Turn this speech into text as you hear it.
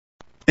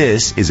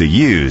This is a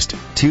used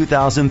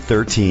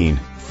 2013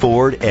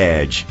 Ford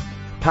Edge,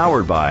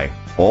 powered by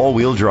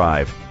all-wheel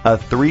drive, a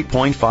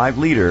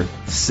 3.5-liter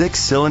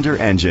 6-cylinder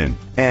engine,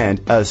 and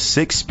a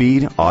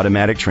 6-speed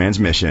automatic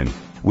transmission.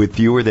 With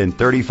fewer than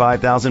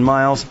 35,000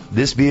 miles,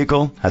 this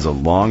vehicle has a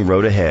long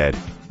road ahead.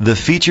 The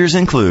features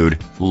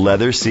include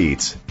leather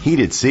seats,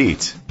 heated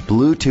seats,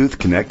 Bluetooth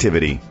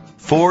connectivity,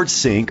 Ford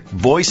Sync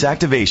voice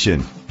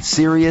activation,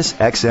 Sirius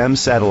XM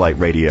satellite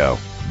radio,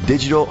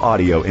 digital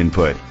audio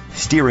input,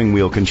 steering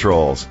wheel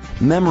controls,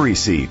 memory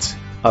seats,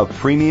 a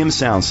premium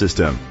sound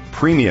system,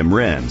 premium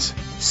rims.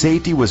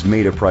 Safety was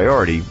made a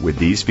priority with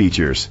these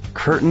features: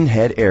 curtain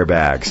head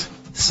airbags,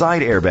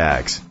 side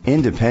airbags,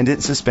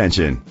 independent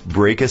suspension,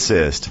 brake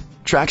assist,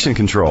 traction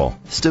control,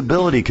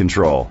 stability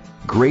control.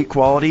 Great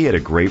quality at a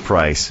great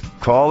price.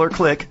 Call or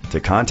click to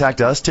contact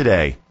us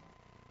today.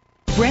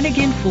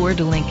 Brenengen Ford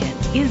Lincoln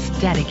is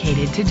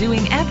dedicated to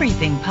doing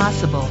everything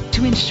possible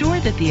to ensure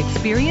that the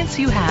experience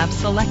you have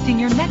selecting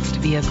your next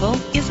vehicle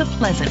is a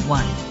pleasant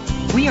one.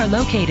 We are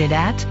located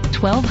at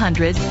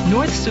 1200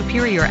 North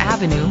Superior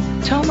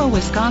Avenue, Tomah,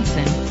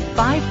 Wisconsin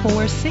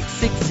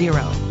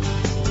 54660.